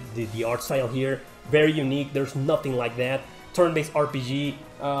like the art style here. Very unique. There's nothing like that. Turn-based RPG,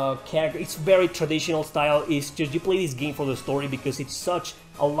 character. It's very traditional style. It's just you play this game for the story because it's such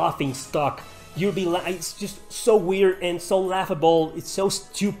a laughing stock. It's just so weird and so laughable. It's so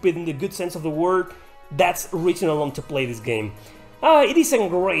stupid in the good sense of the word. That's reason alone to play this game. It isn't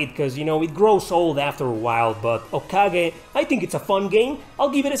great because, you know, it grows old after a while, but Okage, I think it's a fun game. I'll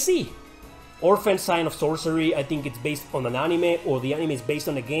give it a C. Orphan Sign of Sorcery, I think it's based on an anime, or the anime is based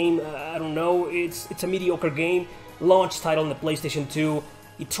on a game. I don't know. It's a mediocre game. Launch title on the PlayStation 2.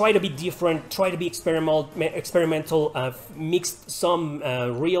 It tried to be different, tried to be experimental, mixed some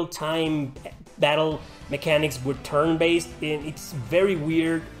real-time battle mechanics with turn-based, and it's very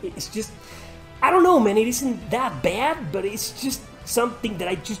weird. It's just, I don't know, man, it isn't that bad, but it's just something that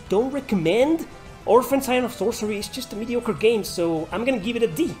I just don't recommend. Orphan Sign of Sorcery is just a mediocre game, so I'm gonna give it a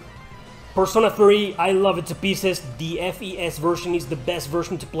D. Persona 3, I love it to pieces. The FES version is the best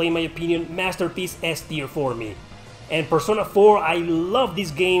version to play in my opinion. Masterpiece, S tier for me. And Persona 4, I love this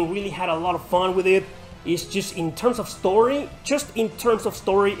game, really had a lot of fun with it. It's just in terms of story,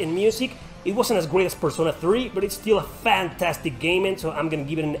 and music, it wasn't as great as Persona 3, but it's still a fantastic game, and so I'm gonna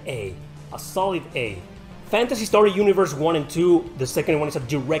give it an A. A solid A. Fantasy Star Universe 1 and 2, the second one is a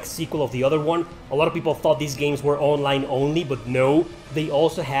direct sequel of the other one. A lot of people thought these games were online only, but no. They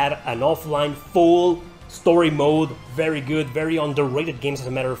also had an offline full story mode. Very good, very underrated games as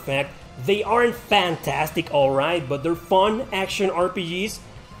a matter of fact. They aren't fantastic, alright, but they're fun action RPGs.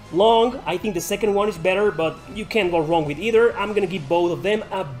 Long, I think the second one is better, but you can't go wrong with either. I'm gonna give both of them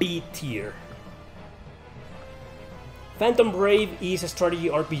a B tier. Phantom Brave is a strategy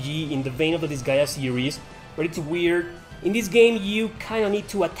RPG in the vein of the Disgaea series, but it's weird. In this game, you kind of need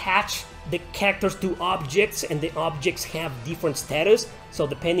to attach the characters to objects, and the objects have different status, so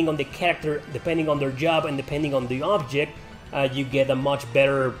depending on the character, depending on their job, and depending on the object, you get a much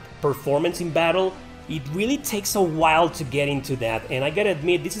better performance in battle. It really takes a while to get into that, and I gotta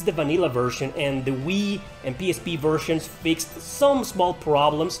admit, this is the vanilla version, and the Wii and PSP versions fixed some small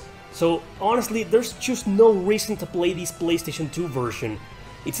problems, so honestly, there's just no reason to play this PlayStation 2 version.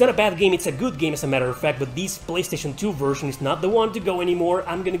 It's not a bad game, it's a good game as a matter of fact, but this PlayStation 2 version is not the one to go anymore.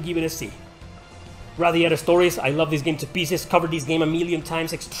 I'm gonna give it a C. Radiata Stories, I love this game to pieces, covered this game a million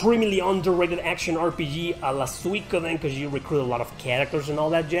times, extremely underrated action RPG a la Suikoden because you recruit a lot of characters and all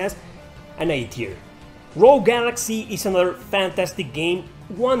that jazz. An A tier. Rogue Galaxy is another fantastic game.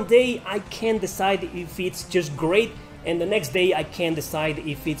 One day I can decide if it's just great, and the next day I can decide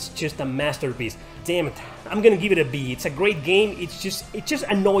if it's just a masterpiece. Damn it, I'm gonna give it a B. It's a great game, it just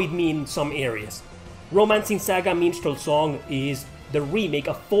annoyed me in some areas. Romancing Saga Minstrel Song is the remake,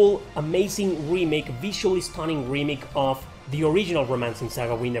 a full, amazing remake, visually stunning remake of the original Romancing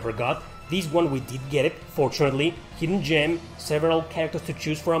Saga we never got. This one we did get it, fortunately. Hidden gem, several characters to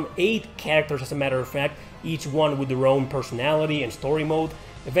choose from, 8 characters as a matter of fact, each one with their own personality and story mode.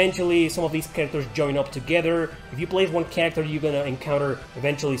 Eventually, some of these characters join up together. If you play as one character, you're gonna encounter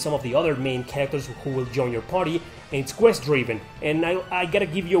eventually some of the other main characters who will join your party, and it's quest-driven. And I gotta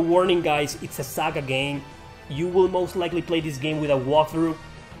give you a warning, guys, it's a saga game. You will most likely play this game with a walkthrough.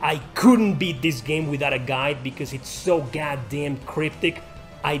 I couldn't beat this game without a guide because it's so goddamn cryptic.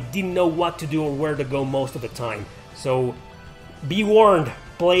 I didn't know what to do or where to go most of the time. So, be warned,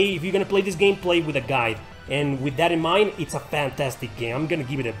 if you're gonna play this game, play with a guide. And with that in mind, it's a fantastic game. I'm gonna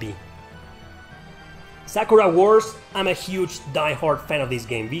give it a B. Sakura Wars, I'm a huge die-hard fan of this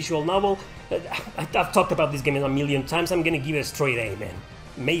game. Visual novel, I've talked about this game a million times, I'm gonna give it a straight A, man.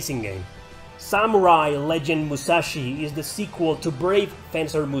 Amazing game. Samurai Legend Musashi is the sequel to Brave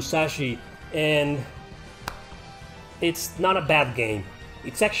Fencer Musashi, and it's not a bad game.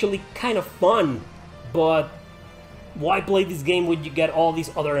 It's actually kind of fun, but why play this game when you get all these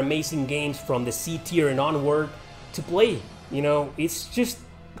other amazing games from the C tier and onward? to play. You know, it's just,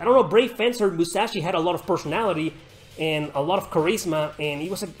 I don't know, Brave Fencer Musashi had a lot of personality and a lot of charisma, and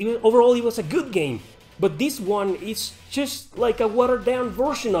overall it was a good game. But this one is just like a watered down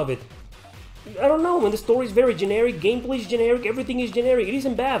version of it. I don't know, when the story is very generic, gameplay is generic, everything is generic. It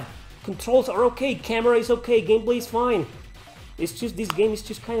isn't bad. Controls are okay, camera is okay, gameplay is fine. It's just, this game is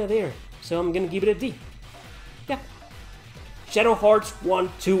just kind of there. So I'm gonna give it a D. Yeah. Shadow Hearts 1,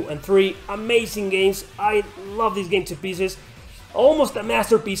 2, and 3. Amazing games. I love these games to pieces. Almost a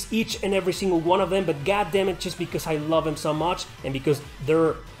masterpiece, each and every single one of them, but goddammit, just because I love them so much, and because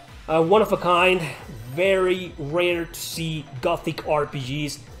they're one of a kind, very rare to see Gothic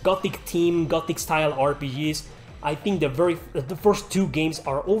RPGs, Gothic theme, Gothic style RPGs. I think the first two games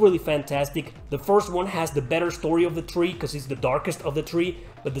are overly fantastic. The first one has the better story of the three, because it's the darkest of the three,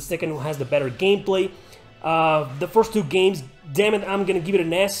 but the second one has the better gameplay. The first two games, damn it, I'm gonna give it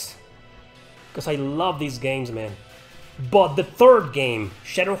an S, because I love these games, man. But the third game,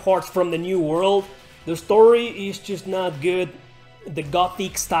 Shadow Hearts from the New World, the story is just not good. The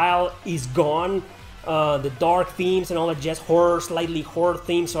Gothic style is gone. The dark themes and all that jazz, slightly horror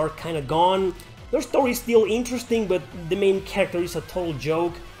themes are kind of gone. Their story is still interesting, but the main character is a total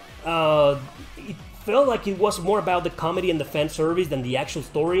joke. It felt like it was more about the comedy and the fan service than the actual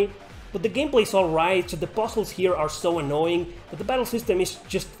story. But the gameplay is alright, so the puzzles here are so annoying, but the battle system is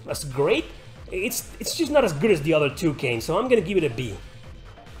just as great. It's just not as good as the other two games, so I'm gonna give it a B.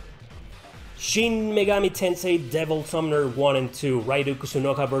 Shin Megami Tensei Devil Summoner 1 and 2, Raiden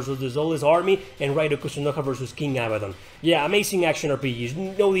Kusunoka vs. the Soulless Army, and Raiden Kusunoka vs. King Abaddon. Yeah, amazing action RPGs.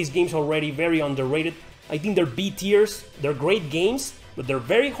 You know these games already, very underrated. I think they're B tiers, they're great games, but they're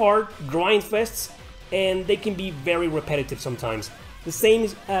very hard, grind fests, and they can be very repetitive sometimes. The same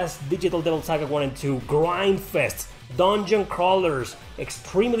as Digital Devil Saga 1 and 2, grind fests, dungeon crawlers,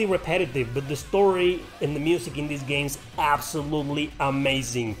 extremely repetitive, but the story and the music in these games absolutely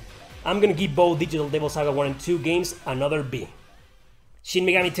amazing. I'm gonna give both Digital Devil Saga 1 and 2 games another B. Shin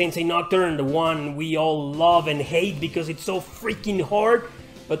Megami Tensei Nocturne, the one we all love and hate because it's so freaking hard,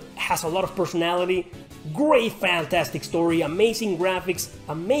 but has a lot of personality. Great, fantastic story, amazing graphics,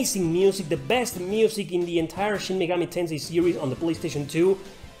 amazing music, the best music in the entire Shin Megami Tensei series on the PlayStation 2,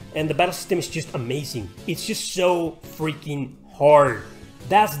 and the battle system is just amazing. It's just so freaking hard.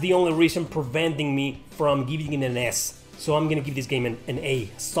 That's the only reason preventing me from giving it an S. So I'm gonna give this game an A,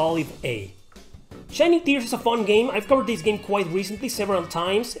 a solid A. Shining Tears is a fun game. I've covered this game quite recently, several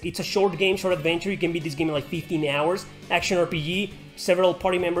times. It's a short game, short adventure. You can beat this game in like 15 hours. Action RPG, several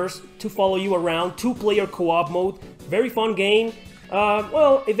party members to follow you around, 2-player co-op mode. Very fun game.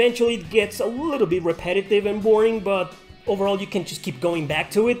 Well, eventually it gets a little bit repetitive and boring, but overall you can just keep going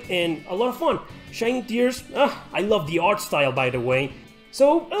back to it, and a lot of fun. Shining Tears, I love the art style, by the way.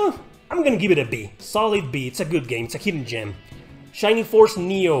 So, I'm gonna give it a B. Solid B. It's a good game. It's a hidden gem. Shining Force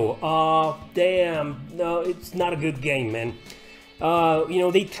Neo. Damn. No, it's not a good game, man. You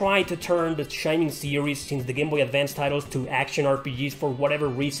know, they tried to turn the Shining series since the Game Boy Advance titles to action RPGs for whatever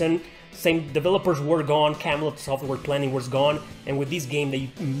reason. Same developers were gone, Camelot Software Planning was gone, and with this game they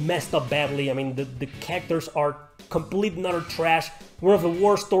messed up badly. I mean, the characters are complete and utter trash. One of the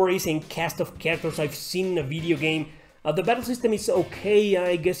worst stories and cast of characters I've seen in a video game. The battle system is okay,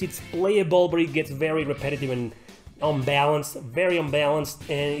 I guess it's playable, but it gets very repetitive and unbalanced, very unbalanced,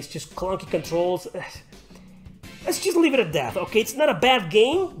 and it's just clunky controls. Let's just leave it at that, okay? It's not a bad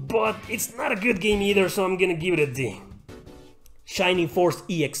game, but it's not a good game either, so I'm gonna give it a D. Shining Force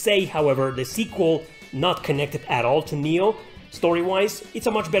EXA, however, the sequel, not connected at all to Neo. Story-wise, it's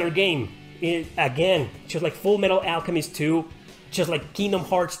a much better game. Again, just like Full Metal Alchemist 2, just like Kingdom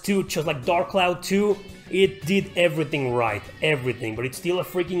Hearts 2, just like Dark Cloud 2, it did everything right, everything, but it's still a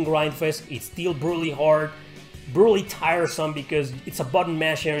freaking grind fest, it's still brutally hard, brutally tiresome because it's a button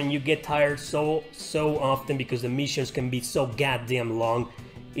masher and you get tired so often because the missions can be so goddamn long.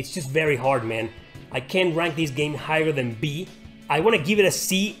 It's just very hard, man. I can't rank this game higher than B. I want to give it a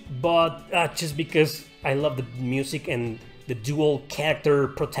C, but just because I love the music and the dual character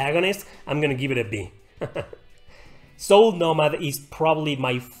protagonist, I'm gonna give it a B. Soul Nomad is probably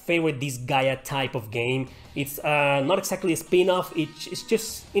my favorite Disgaea type of game. It's not exactly a spin-off, it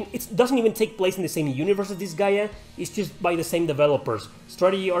doesn't even take place in the same universe as Disgaea, it's just by the same developers.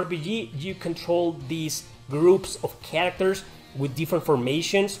 Strategy RPG, you control these groups of characters with different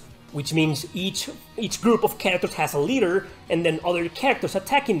formations, which means each group of characters has a leader and then other characters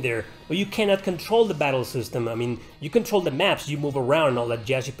attacking there. But you cannot control the battle system. I mean, you control the maps, you move around and all that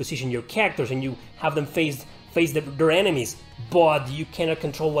jazz, you position your characters and you have them face their enemies, but you cannot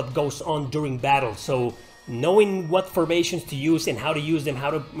control what goes on during battle. So knowing what formations to use and how to use them,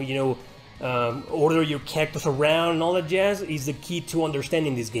 how to, you know, order your characters around and all that jazz is the key to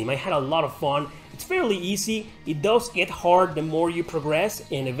understanding this game. I had a lot of fun. It's fairly easy. It does get hard the more you progress,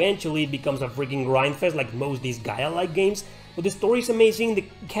 and eventually it becomes a freaking grind fest like most these Gaia-like games. But the story is amazing, the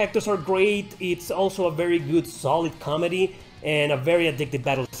characters are great, it's also a very good, solid comedy, and a very addictive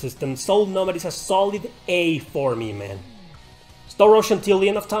battle system. Soul Nomad is a solid A for me, man. Star Rush until the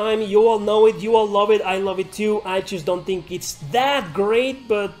end of time, you all know it, you all love it, I love it too. I just don't think it's that great,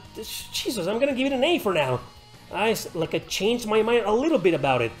 but Jesus, I'm gonna give it an A for now. I changed my mind a little bit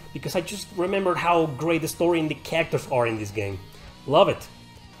about it, because I just remembered how great the story and the characters are in this game. Love it.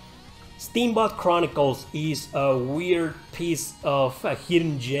 Steambot Chronicles is a weird piece of a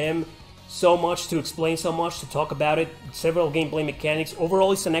hidden gem. So much to explain, so much to talk about it, several gameplay mechanics.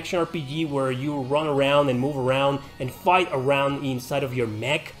 Overall, it's an action RPG where you run around and move around and fight around inside of your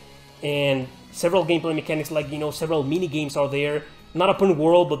mech. And several gameplay mechanics like, you know, several mini-games are there. Not open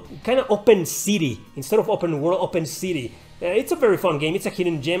world, but kind of open city. Instead of open world, open city. It's a very fun game, it's a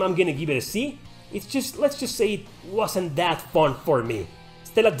hidden gem, I'm gonna give it a C. It's just, let's just say it wasn't that fun for me.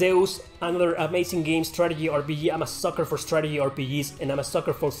 Stella Deus, another amazing game, strategy RPG. I'm a sucker for strategy RPGs, and I'm a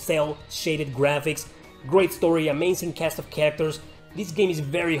sucker for cel-shaded graphics. Great story, amazing cast of characters. This game is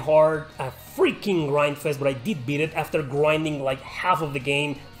very hard, a freaking grind fest, but I did beat it after grinding like half of the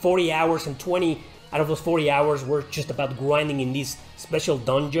game, 40 hours, and 20 out of those 40 hours were just about grinding in this special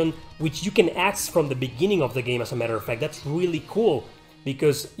dungeon, which you can access from the beginning of the game, as a matter of fact. That's really cool,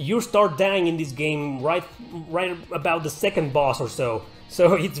 because you start dying in this game right about the second boss or so.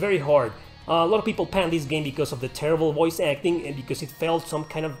 So it's very hard. A lot of people pan this game because of the terrible voice acting and because it felt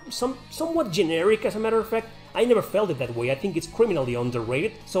somewhat generic, as a matter of fact. I never felt it that way. I think it's criminally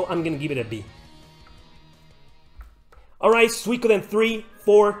underrated, so I'm gonna give it a B. Alright, Suikoden 3,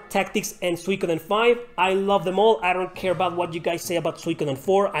 4, Tactics, and Suikoden 5. I love them all. I don't care about what you guys say about Suikoden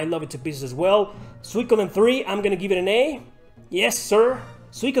 4. I love it to pieces as well. Suikoden 3, I'm gonna give it an A. Yes, sir.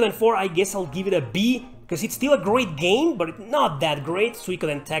 Suikoden 4, I guess I'll give it a B, because it's still a great game, but not that great.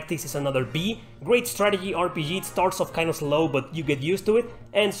 Suikoden Tactics is another B. Great strategy RPG, it starts off kind of slow, but you get used to it.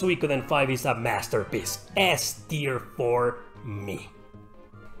 And Suikoden 5 is a masterpiece. S tier for me.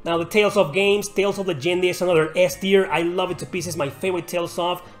 Now the Tales of games, Tales of Legendia is another S tier. I love it to pieces, my favorite Tales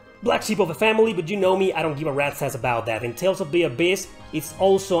of. Black sheep of the family, but you know me, I don't give a rat's ass about that. And Tales of the Abyss, it's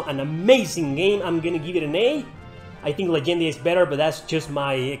also an amazing game. I'm gonna give it an A. I think Legendia is better, but that's just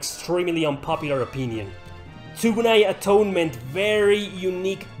my extremely unpopular opinion. Tsugunai Atonement, very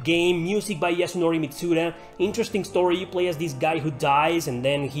unique game, music by Yasunori Mitsuda, interesting story. You play as this guy who dies and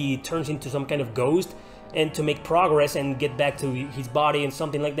then he turns into some kind of ghost, and to make progress and get back to his body and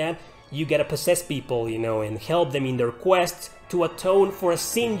something like that, you gotta possess people, you know, and help them in their quests to atone for a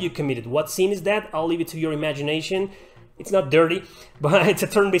sin you committed. What sin is that? I'll leave it to your imagination. It's not dirty, but it's a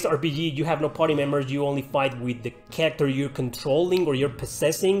turn-based RPG. You have no party members, you only fight with the character you're controlling or you're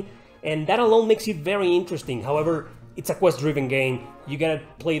possessing, and that alone makes it very interesting. However, it's a quest-driven game. You gotta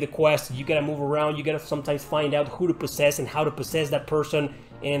play the quest, you gotta move around, you gotta sometimes find out who to possess and how to possess that person,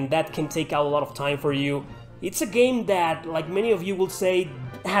 and that can take out a lot of time for you. It's a game that, like many of you will say,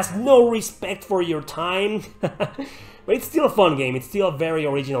 has no respect for your time, but it's still a fun game, it's still a very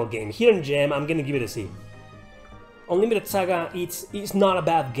original game. Hidden Gem, I'm gonna give it a C. Unlimited Saga, it's not a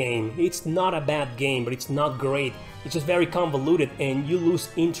bad game. It's not a bad game, but it's not great. It's just very convoluted, and you lose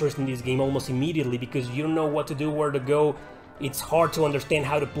interest in this game almost immediately because you don't know what to do, where to go. It's hard to understand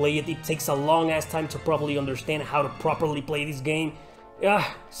how to play it. It takes a long ass time to properly understand how to properly play this game.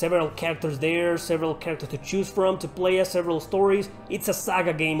 Several characters there, several characters to choose from, to play as, several stories. It's a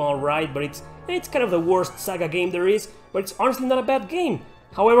Saga game, alright, but it's kind of the worst Saga game there is, but it's honestly not a bad game.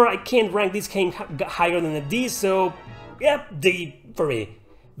 However, I can't rank this game higher than a D, so yeah, D for me.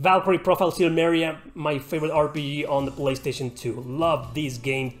 Valkyrie Profile Silmeria, my favorite RPG on the PlayStation 2. Love this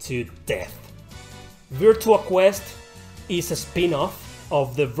game to death. Virtua Quest is a spin-off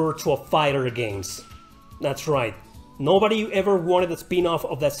of the Virtua Fighter games. That's right. Nobody ever wanted a spin-off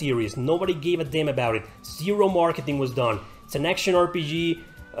of that series. Nobody gave a damn about it. Zero marketing was done. It's an action RPG.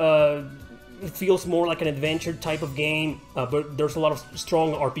 It feels more like an adventure type of game, but there's a lot of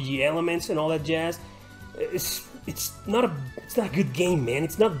strong RPG elements and all that jazz. It's not a good game, man.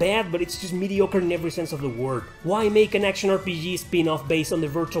 It's not bad, but it's just mediocre in every sense of the word. Why make an action RPG spin-off based on the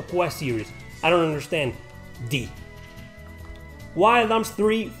Virtual Quest series? I don't understand. D. Wild Arms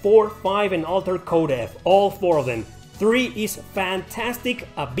 3, 4, 5, and Altered Code F. All 4 of them. 3 is fantastic,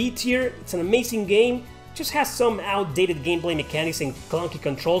 a B tier. It's an amazing game. Just has some outdated gameplay mechanics and clunky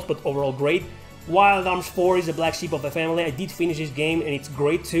controls, but overall great. Wild Arms 4 is the black sheep of the family. I did finish this game and it's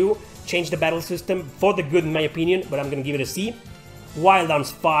great too. Changed the battle system for the good in my opinion, but I'm gonna give it a C. Wild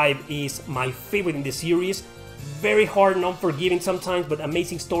Arms 5 is my favorite in the series. Very hard and unforgiving sometimes, but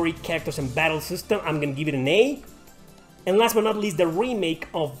amazing story, characters, and battle system. I'm gonna give it an A. And last but not least, the remake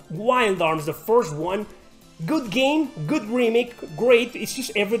of Wild Arms, the first one. Good game, good remake, great, it's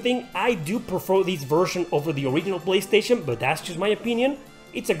just everything. I do prefer this version over the original PlayStation, but that's just my opinion.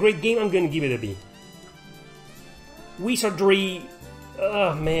 It's a great game, I'm gonna give it a B. Wizardry,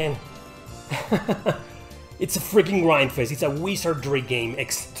 oh man. It's a freaking grindfest, it's a wizardry game,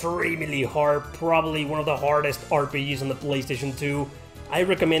 extremely hard, probably one of the hardest RPGs on the PlayStation 2. I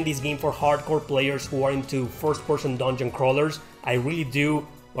recommend this game for hardcore players who are into first-person dungeon crawlers, I really do.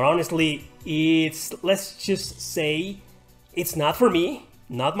 But honestly, let's just say, it's not for me,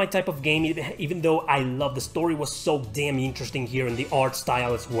 not my type of game, even though I love the story was so damn interesting here and the art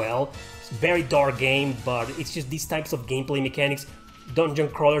style as well. It's a very dark game, but it's just these types of gameplay mechanics, dungeon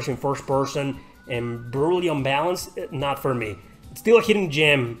crawlers in first person, and brutally unbalanced, not for me. It's still a hidden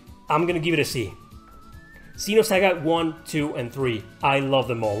gem, I'm gonna give it a C. Xenosaga 1, 2, and 3, I love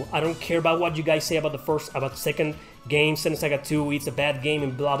them all. I don't care about what you guys say about the second game, Xenosaga 2, it's a bad game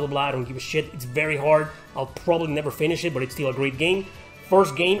and blah blah blah, I don't give a shit, it's very hard, I'll probably never finish it, but it's still a great game.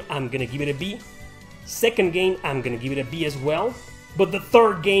 First game, I'm gonna give it a B. Second game, I'm gonna give it a B as well. But the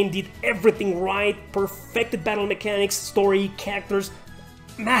third game did everything right, perfected battle mechanics, story, characters,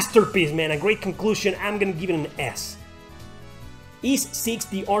 masterpiece, man, a great conclusion, I'm gonna give it an S. Ys 6,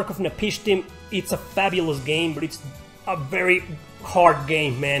 The Ark of Napishtim, it's a fabulous game, but it's a very hard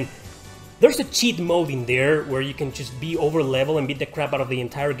game, man. There's a cheat mode in there where you can just be over level and beat the crap out of the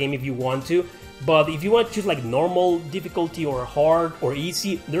entire game if you want to. But if you want to choose like normal difficulty or hard or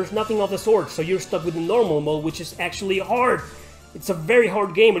easy, there's nothing of the sort. So you're stuck with the normal mode, which is actually hard. It's a very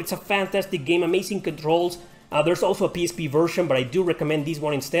hard game, but it's a fantastic game, amazing controls. There's also a PSP version, but I do recommend this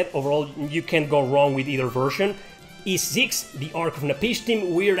one instead. Overall, you can't go wrong with either version. Ys 6, The Ark of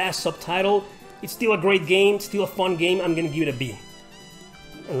Napishtim, weird-ass subtitle. It's still a great game, still a fun game, I'm gonna give it a B.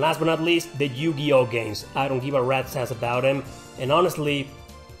 And last but not least, the Yu-Gi-Oh games. I don't give a rat's ass about them, and honestly,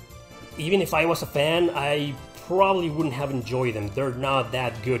 even if I was a fan, I probably wouldn't have enjoyed them. They're not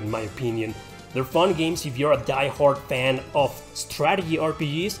that good in my opinion. They're fun games if you're a die-hard fan of strategy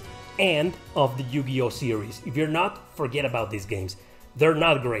RPGs and of the Yu-Gi-Oh series. If you're not, forget about these games. They're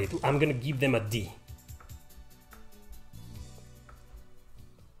not great. I'm gonna give them a D.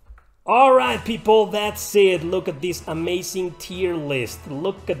 Alright people, that's it. Look at this amazing tier list.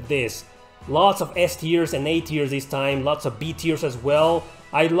 Look at this. Lots of S tiers and A tiers this time, lots of B tiers as well.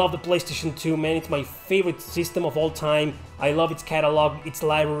 I love the PlayStation 2, man, it's my favorite system of all time. I love its catalog, its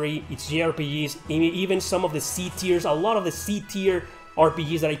library, its JRPGs, even some of the C tiers. A lot of the C tier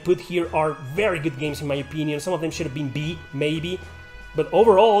RPGs that I put here are very good games in my opinion. Some of them should have been B, maybe. But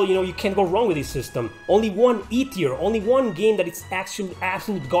overall, you know, you can't go wrong with this system. Only one E tier, only one game that is actually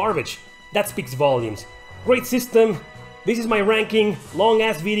absolute garbage. That speaks volumes. Great system. This is my ranking. Long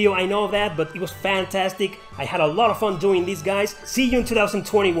ass video, I know that, but it was fantastic. I had a lot of fun doing this, guys. See you in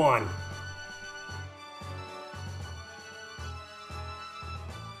 2021.